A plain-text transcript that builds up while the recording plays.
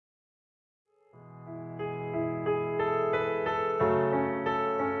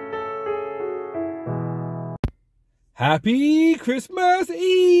Happy Christmas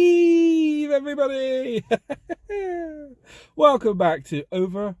Eve, everybody! Welcome back to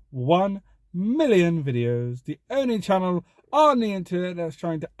over 1 million videos, the only channel on the internet that's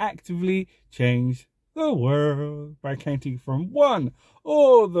trying to actively change the world by counting from 1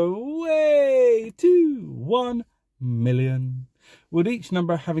 all the way to 1 million, with each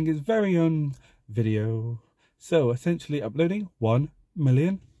number having its very own video. So essentially uploading 1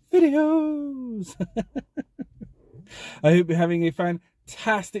 million videos. I hope you're having a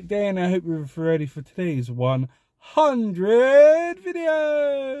fantastic day, and I hope you're ready for today's 100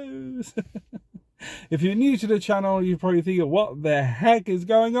 videos. If you're new to the channel, you're probably thinking, what the heck is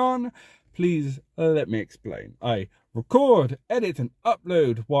going on? Please let me explain. I record, edit and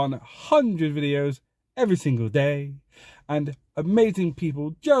upload 100 videos every single day, and amazing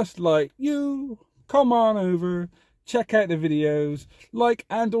people just like you come on over, check out the videos, like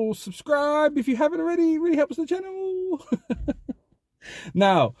and or subscribe if you haven't already. It really helps the channel.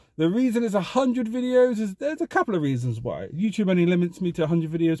 Now, the reason it's 100 videos is there's a couple of reasons why. YouTube only limits me to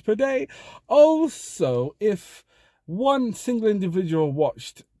 100 videos per day. Also, if one single individual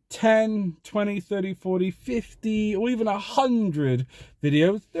watched 10, 20, 30, 40, 50, or even 100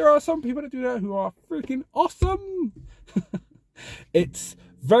 videos, there are some people that do that who are freaking awesome. It's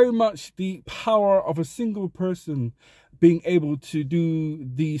very much the power of a single person being able to do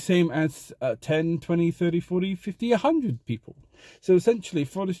the same as 10, 20, 30, 40, 50, 100 people. So essentially,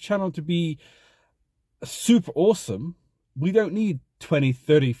 for this channel to be super awesome, we don't need 20,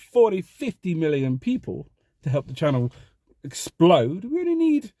 30, 40, 50 million people to help the channel explode. We only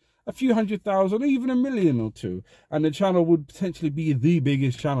need a few 100,000 or even 1 million or 2. And the channel would potentially be the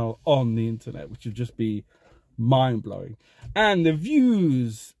biggest channel on the internet, which would just be mind-blowing. And the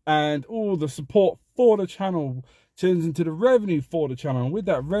views and all the support for the channel turns into the revenue for the channel, and with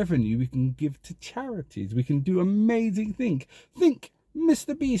that revenue we can give to charities. We can do amazing things. Think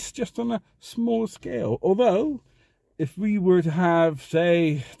Mr. Beast, just on a small scale. Although if we were to have,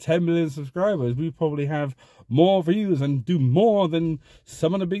 say, 10 million subscribers, we'd probably have more views and do more than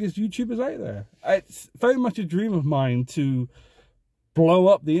some of the biggest YouTubers out there. It's very much a dream of mine to blow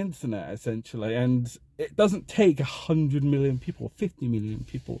up the internet, essentially, and it doesn't take 100 million people, 50 million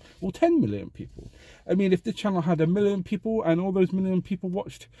people, or 10 million people. I mean, if the channel had 1 million people and all those million people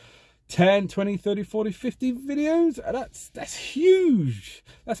watched 10, 20, 30, 40, 50 videos, that's huge.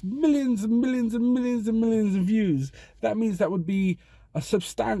 That's millions and millions and millions and millions of views. That means that would be a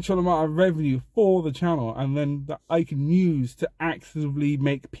substantial amount of revenue for the channel, and then that I can use to actively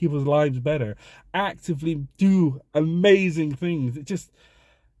make people's lives better, actively do amazing things.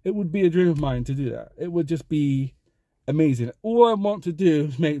 It would be a dream of mine to do that. It would just be amazing. All I want to do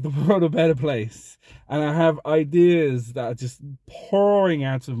is make the world a better place, and I have ideas that are just pouring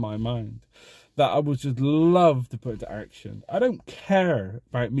out of my mind that I would just love to put into action. I don't care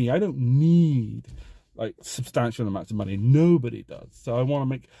about me. I don't need like substantial amounts of money. Nobody does. So I want to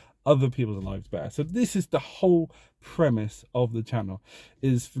make other people's lives better. So this is the whole premise of the channel,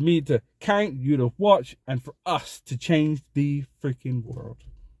 is for me to count, you to watch, and for us to change the freaking world.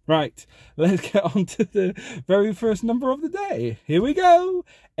 Right, let's get on to the very first number of the day. Here we go.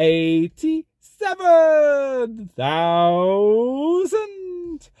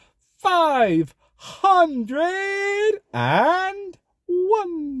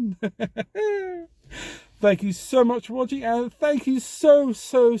 Thank you so much for watching, and thank you so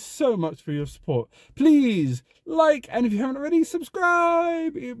much for your support. Please like, and if you haven't already,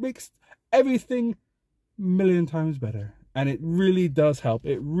 subscribe. It makes everything a million times better, and it really does help.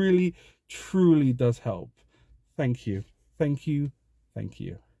 It really truly does help. Thank you, thank you, thank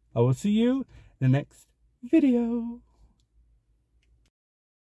you. I will see you in the next video.